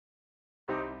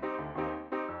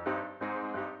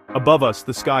Above us,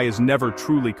 the sky is never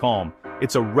truly calm.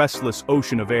 It's a restless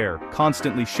ocean of air,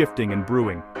 constantly shifting and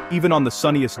brewing. Even on the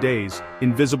sunniest days,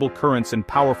 invisible currents and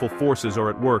powerful forces are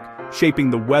at work, shaping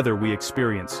the weather we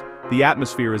experience. The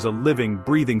atmosphere is a living,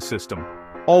 breathing system,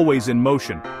 always in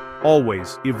motion,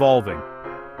 always evolving.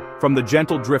 From the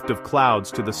gentle drift of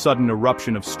clouds to the sudden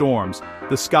eruption of storms,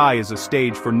 the sky is a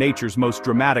stage for nature's most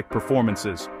dramatic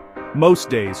performances. Most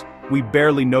days, we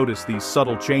barely notice these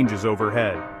subtle changes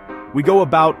overhead. We go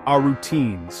about our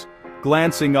routines,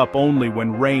 glancing up only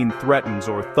when rain threatens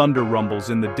or thunder rumbles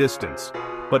in the distance.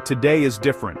 But today is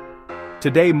different.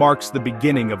 Today marks the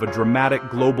beginning of a dramatic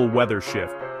global weather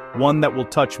shift, one that will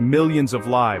touch millions of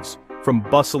lives, from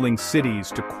bustling cities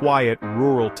to quiet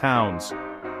rural towns.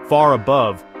 Far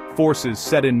above, forces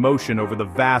set in motion over the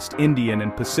vast Indian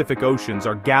and Pacific Oceans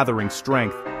are gathering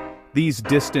strength. These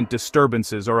distant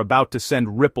disturbances are about to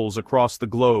send ripples across the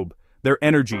globe, their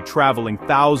energy traveling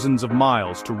thousands of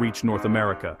miles to reach North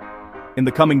America. In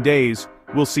the coming days,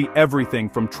 we'll see everything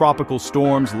from tropical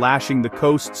storms lashing the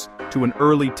coasts to an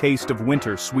early taste of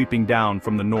winter sweeping down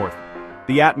from the north.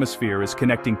 The atmosphere is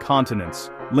connecting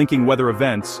continents, linking weather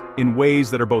events in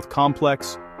ways that are both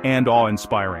complex and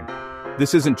awe-inspiring.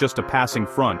 This isn't just a passing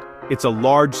front, it's a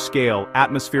large-scale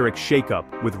atmospheric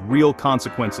shakeup with real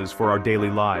consequences for our daily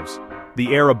lives.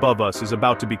 The air above us is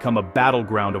about to become a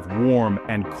battleground of warm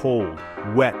and cold,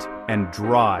 wet and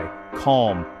dry,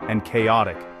 calm and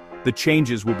chaotic. The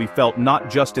changes will be felt not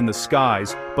just in the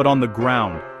skies, but on the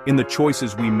ground, in the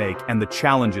choices we make and the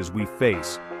challenges we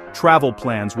face. Travel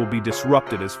plans will be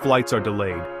disrupted as flights are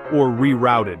delayed or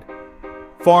rerouted.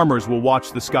 Farmers will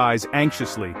watch the skies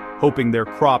anxiously, hoping their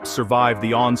crops survive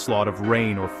the onslaught of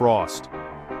rain or frost.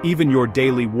 Even your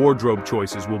daily wardrobe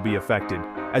choices will be affected,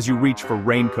 as you reach for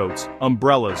raincoats,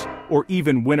 umbrellas, or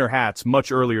even winter hats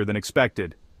much earlier than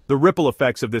expected. The ripple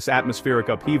effects of this atmospheric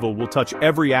upheaval will touch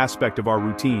every aspect of our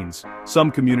routines.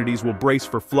 Some communities will brace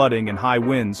for flooding and high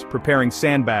winds, preparing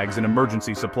sandbags and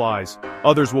emergency supplies.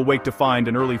 Others will wake to find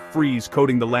an early freeze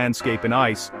coating the landscape in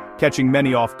ice, catching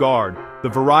many off guard. The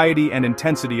variety and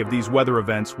intensity of these weather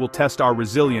events will test our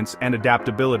resilience and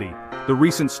adaptability. The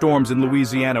recent storms in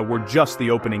Louisiana were just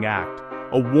the opening act,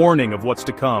 a warning of what's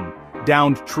to come.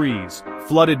 Downed trees,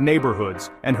 flooded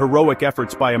neighborhoods, and heroic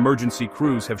efforts by emergency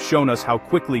crews have shown us how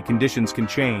quickly conditions can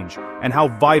change, and how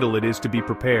vital it is to be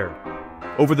prepared.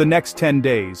 Over the next 10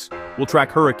 days, we'll track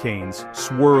hurricanes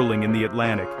swirling in the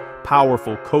Atlantic,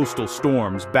 powerful coastal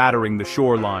storms battering the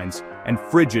shorelines, and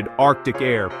frigid Arctic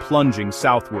air plunging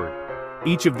southward.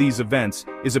 Each of these events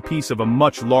is a piece of a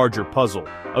much larger puzzle,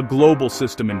 a global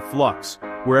system in flux,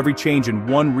 where every change in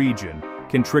one region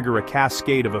can trigger a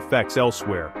cascade of effects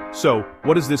elsewhere. So,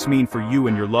 what does this mean for you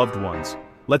and your loved ones?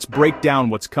 Let's break down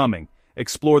what's coming,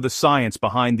 explore the science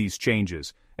behind these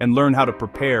changes, and learn how to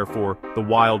prepare for the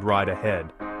wild ride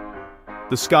ahead.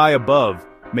 The sky above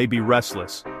may be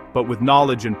restless, but with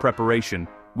knowledge and preparation,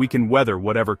 we can weather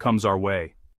whatever comes our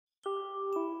way.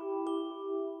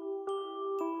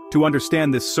 To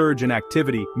understand this surge in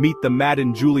activity, meet the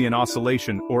Madden-Julian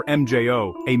Oscillation, or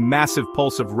MJO, a massive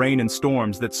pulse of rain and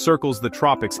storms that circles the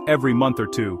tropics every month or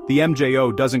two. The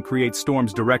MJO doesn't create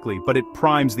storms directly, but it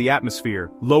primes the atmosphere,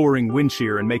 lowering wind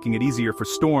shear and making it easier for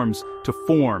storms to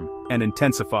form and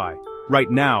intensify.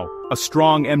 Right now, a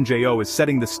strong MJO is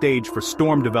setting the stage for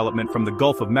storm development from the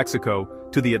Gulf of Mexico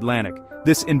to the Atlantic.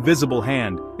 This invisible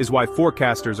hand is why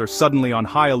forecasters are suddenly on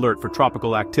high alert for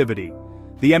tropical activity.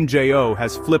 The MJO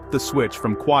has flipped the switch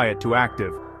from quiet to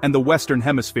active, and the Western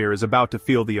Hemisphere is about to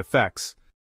feel the effects.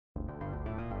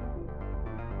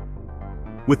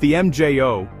 With the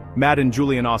MJO,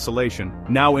 Madden-Julian Oscillation,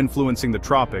 now influencing the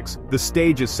tropics, the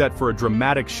stage is set for a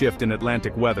dramatic shift in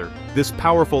Atlantic weather. This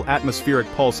powerful atmospheric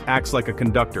pulse acts like a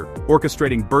conductor,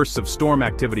 orchestrating bursts of storm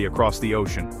activity across the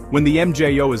ocean. When the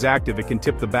MJO is active, it can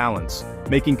tip the balance,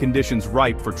 making conditions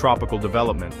ripe for tropical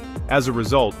development. As a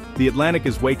result, the Atlantic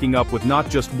is waking up with not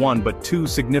just one but two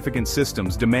significant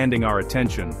systems demanding our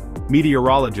attention.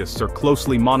 Meteorologists are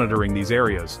closely monitoring these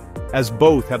areas, as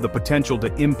both have the potential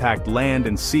to impact land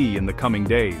and sea in the coming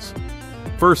days.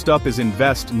 First up is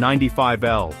Invest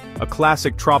 95L, a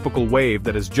classic tropical wave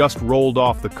that has just rolled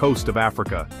off the coast of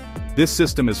Africa. This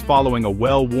system is following a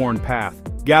well-worn path,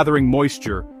 gathering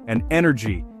moisture and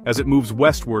energy as it moves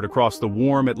westward across the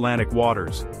warm Atlantic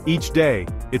waters. Each day,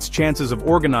 its chances of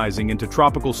organizing into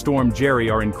Tropical Storm Jerry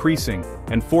are increasing,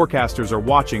 and forecasters are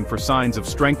watching for signs of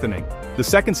strengthening. The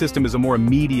second system is a more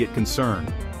immediate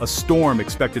concern, a storm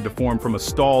expected to form from a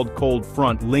stalled cold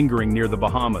front lingering near the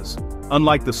Bahamas.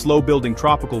 Unlike the slow-building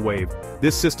tropical wave,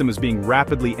 this system is being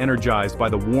rapidly energized by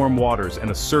the warm waters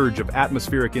and a surge of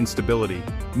atmospheric instability,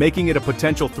 making it a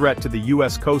potential threat to the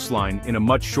U.S. coastline in a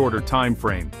much shorter time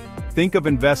frame. Think of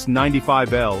Invest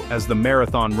 95L as the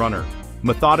marathon runner,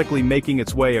 methodically making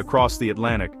its way across the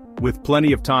Atlantic, with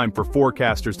plenty of time for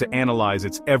forecasters to analyze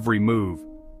its every move.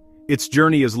 Its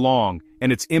journey is long,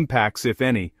 and its impacts, if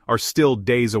any, are still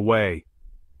days away.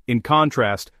 In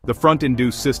contrast, the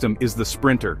front-induced system is the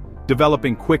sprinter,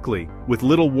 developing quickly, with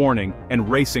little warning, and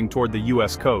racing toward the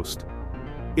U.S. coast.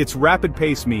 Its rapid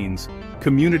pace means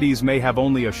communities may have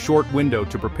only a short window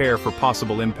to prepare for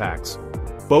possible impacts.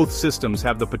 Both systems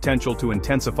have the potential to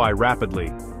intensify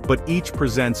rapidly, but each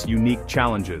presents unique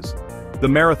challenges. The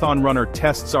marathon runner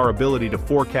tests our ability to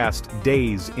forecast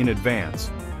days in advance,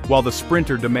 while the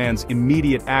sprinter demands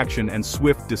immediate action and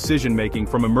swift decision-making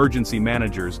from emergency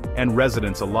managers and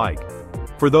residents alike.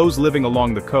 For those living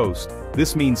along the coast,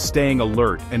 this means staying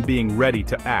alert and being ready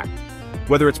to act.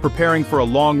 Whether it's preparing for a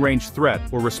long-range threat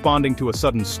or responding to a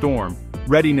sudden storm,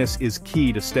 readiness is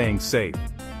key to staying safe.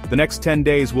 The next 10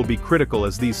 days will be critical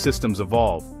as these systems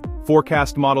evolve.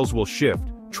 Forecast models will shift,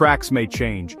 tracks may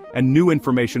change, and new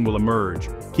information will emerge,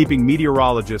 keeping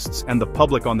meteorologists and the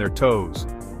public on their toes.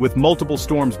 With multiple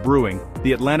storms brewing,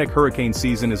 the Atlantic hurricane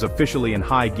season is officially in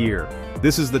high gear.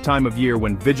 This is the time of year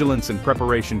when vigilance and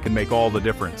preparation can make all the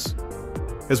difference.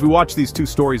 As we watch these two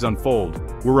stories unfold,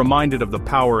 we're reminded of the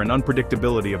power and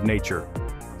unpredictability of nature.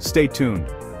 Stay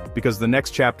tuned, because the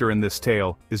next chapter in this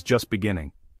tale is just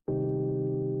beginning.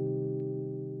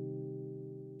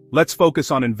 Let's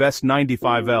focus on Invest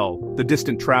 95L, the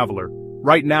distant traveler.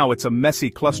 Right now it's a messy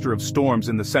cluster of storms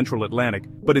in the central Atlantic,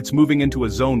 but it's moving into a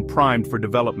zone primed for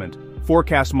development.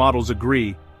 Forecast models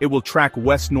agree it will track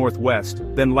west-northwest,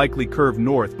 then likely curve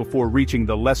north before reaching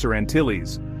the Lesser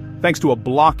Antilles, thanks to a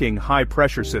blocking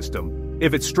high-pressure system.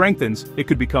 If it strengthens, it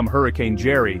could become Hurricane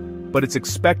Jerry, but it's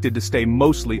expected to stay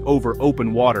mostly over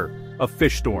open water, a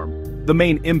fish storm. The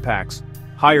main impacts: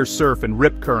 higher surf and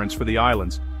rip currents for the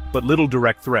islands, but little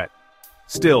direct threat.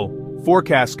 Still,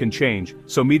 forecasts can change,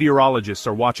 so meteorologists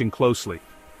are watching closely.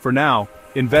 For now,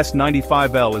 Invest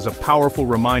 95L is a powerful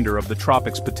reminder of the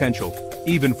tropics' potential,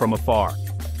 even from afar.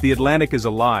 The Atlantic is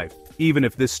alive, even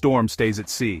if this storm stays at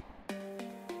sea.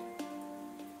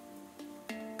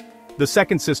 The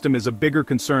second system is a bigger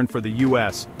concern for the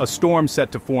U.S., a storm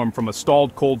set to form from a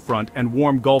stalled cold front and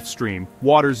warm Gulf Stream,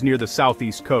 waters near the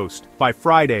southeast coast. By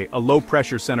Friday, a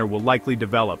low-pressure center will likely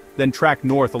develop, then track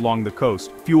north along the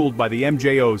coast, fueled by the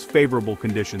MJO's favorable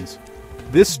conditions.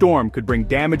 This storm could bring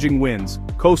damaging winds,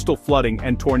 coastal flooding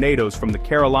and tornadoes from the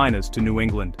Carolinas to New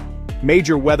England.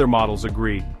 Major weather models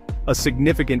agree. A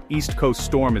significant East Coast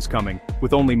storm is coming,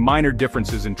 with only minor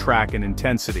differences in track and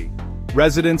intensity.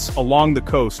 Residents along the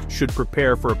coast should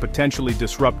prepare for a potentially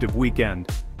disruptive weekend.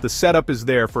 The setup is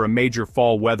there for a major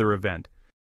fall weather event.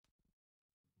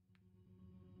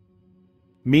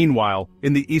 Meanwhile,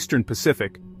 in the eastern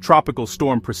Pacific, Tropical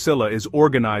Storm Priscilla is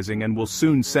organizing and will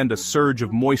soon send a surge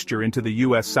of moisture into the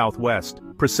U.S. Southwest.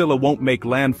 Priscilla won't make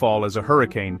landfall as a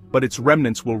hurricane, but its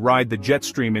remnants will ride the jet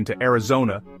stream into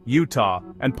Arizona, Utah,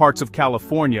 and parts of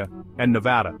California and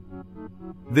Nevada.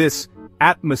 This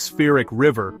atmospheric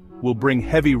river will bring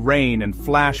heavy rain and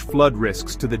flash flood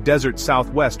risks to the desert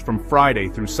Southwest from Friday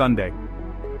through Sunday.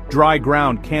 Dry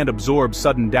ground can't absorb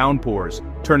sudden downpours,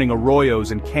 turning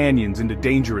arroyos and canyons into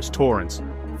dangerous torrents.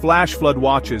 Flash flood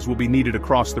watches will be needed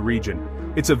across the region.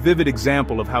 It's a vivid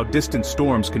example of how distant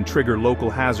storms can trigger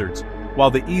local hazards. While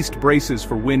the east braces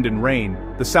for wind and rain,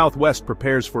 the southwest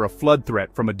prepares for a flood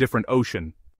threat from a different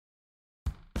ocean.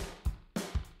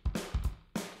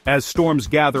 As storms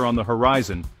gather on the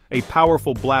horizon, a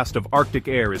powerful blast of Arctic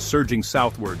air is surging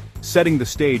southward, setting the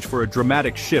stage for a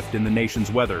dramatic shift in the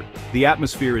nation's weather. The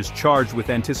atmosphere is charged with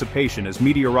anticipation as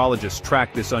meteorologists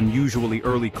track this unusually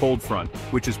early cold front,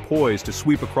 which is poised to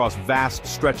sweep across vast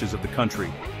stretches of the country.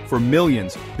 For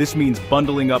millions, this means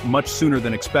bundling up much sooner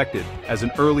than expected, as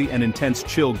an early and intense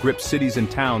chill grips cities and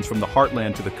towns from the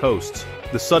heartland to the coasts.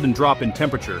 The sudden drop in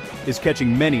temperature is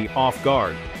catching many off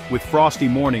guard, with frosty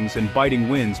mornings and biting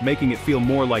winds making it feel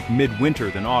more like midwinter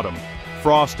than autumn.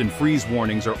 Frost and freeze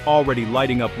warnings are already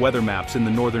lighting up weather maps in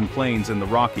the northern plains and the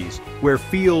Rockies, where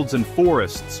fields and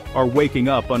forests are waking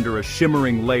up under a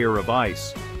shimmering layer of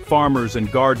ice. Farmers and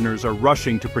gardeners are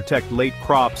rushing to protect late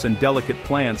crops and delicate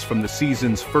plants from the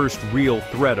season's first real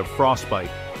threat of frostbite.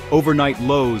 Overnight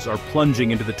lows are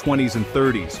plunging into the 20s and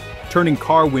 30s, turning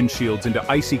car windshields into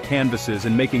icy canvases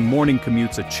and making morning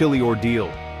commutes a chilly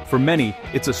ordeal. For many,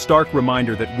 it's a stark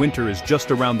reminder that winter is just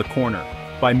around the corner.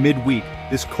 By midweek,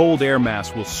 this cold air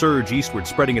mass will surge eastward,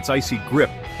 spreading its icy grip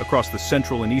across the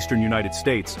central and eastern United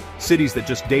States. Cities that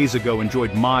just days ago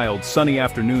enjoyed mild, sunny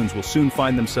afternoons will soon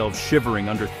find themselves shivering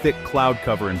under thick cloud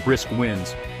cover and brisk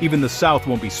winds. Even the south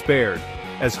won't be spared,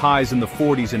 as highs in the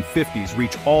 40s and 50s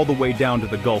reach all the way down to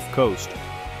the Gulf Coast.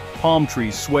 Palm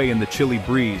trees sway in the chilly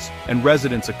breeze, and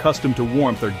residents accustomed to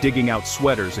warmth are digging out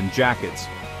sweaters and jackets.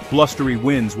 Blustery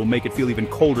winds will make it feel even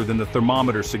colder than the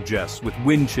thermometer suggests, with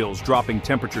wind chills dropping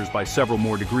temperatures by several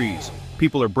more degrees.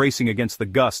 People are bracing against the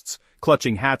gusts,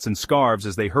 clutching hats and scarves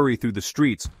as they hurry through the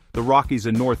streets. The Rockies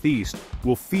and Northeast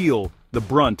will feel the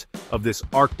brunt of this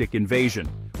Arctic invasion,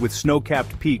 with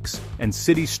snow-capped peaks and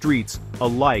city streets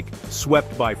alike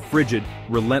swept by frigid,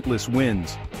 relentless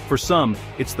winds. For some,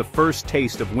 it's the first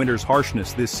taste of winter's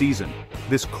harshness this season.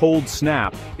 This cold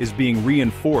snap is being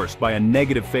reinforced by a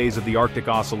negative phase of the Arctic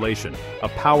Oscillation, a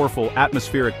powerful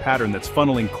atmospheric pattern that's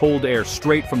funneling cold air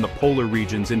straight from the polar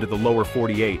regions into the lower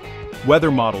 48.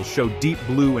 Weather models show deep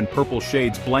blue and purple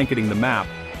shades blanketing the map,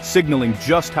 signaling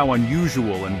just how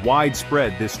unusual and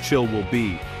widespread this chill will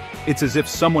be. It's as if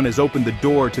someone has opened the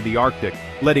door to the Arctic,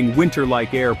 letting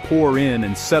winter-like air pour in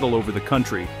and settle over the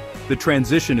country. The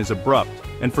transition is abrupt,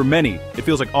 and for many, it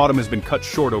feels like autumn has been cut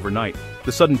short overnight.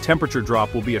 The sudden temperature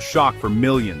drop will be a shock for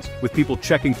millions, with people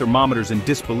checking thermometers in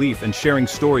disbelief and sharing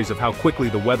stories of how quickly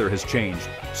the weather has changed.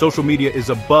 Social media is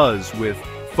abuzz with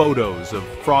photos of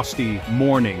frosty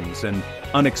mornings and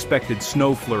unexpected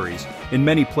snow flurries. In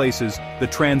many places, the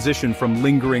transition from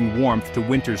lingering warmth to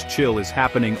winter's chill is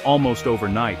happening almost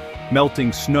overnight.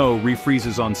 Melting snow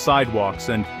refreezes on sidewalks,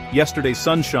 and yesterday's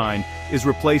sunshine is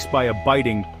replaced by a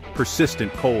biting,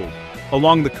 persistent cold.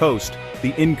 Along the coast,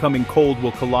 the incoming cold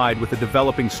will collide with a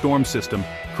developing storm system,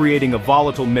 creating a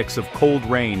volatile mix of cold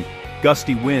rain,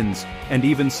 gusty winds, and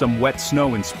even some wet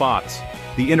snow in spots.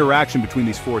 The interaction between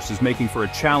these forces making for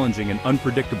a challenging and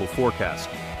unpredictable forecast.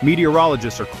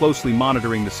 Meteorologists are closely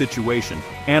monitoring the situation,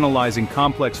 analyzing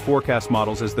complex forecast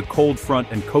models as the cold front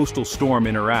and coastal storm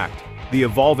interact. The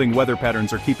evolving weather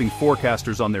patterns are keeping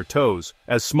forecasters on their toes,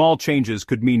 as small changes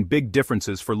could mean big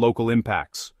differences for local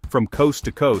impacts. From coast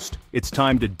to coast, it's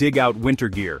time to dig out winter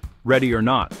gear, ready or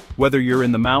not. Whether you're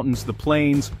in the mountains, the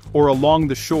plains, or along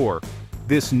the shore,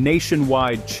 this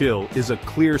nationwide chill is a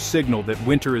clear signal that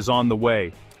winter is on the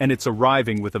way, and it's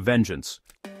arriving with a vengeance.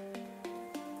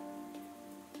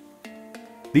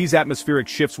 These atmospheric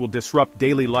shifts will disrupt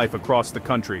daily life across the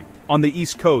country. On the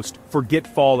East Coast, forget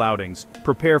fall outings,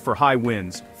 prepare for high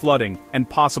winds, flooding, and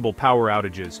possible power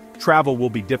outages. Travel will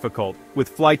be difficult, with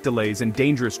flight delays and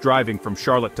dangerous driving from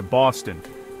Charlotte to Boston.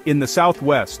 In the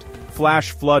Southwest,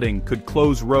 flash flooding could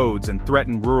close roads and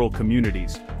threaten rural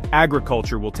communities.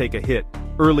 Agriculture will take a hit.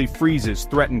 Early freezes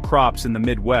threaten crops in the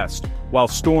Midwest, while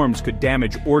storms could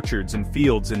damage orchards and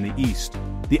fields in the East.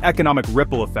 The economic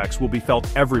ripple effects will be felt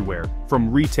everywhere,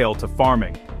 from retail to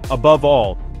farming. Above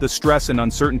all, the stress and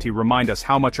uncertainty remind us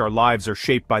how much our lives are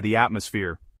shaped by the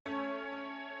atmosphere.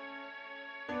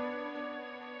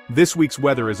 This week's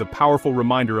weather is a powerful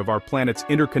reminder of our planet's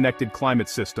interconnected climate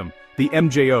system. The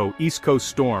MJO, East Coast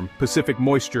Storm, Pacific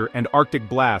Moisture, and Arctic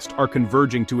Blast are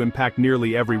converging to impact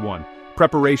nearly everyone.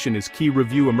 Preparation is key.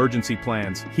 Review emergency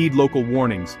plans, heed local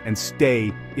warnings, and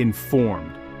stay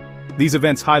informed. These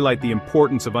events highlight the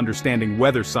importance of understanding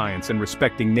weather science and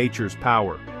respecting nature's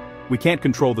power. We can't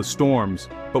control the storms,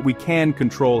 but we can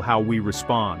control how we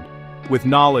respond. With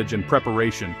knowledge and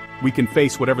preparation, we can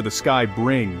face whatever the sky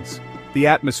brings. The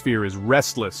atmosphere is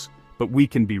restless, but we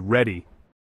can be ready.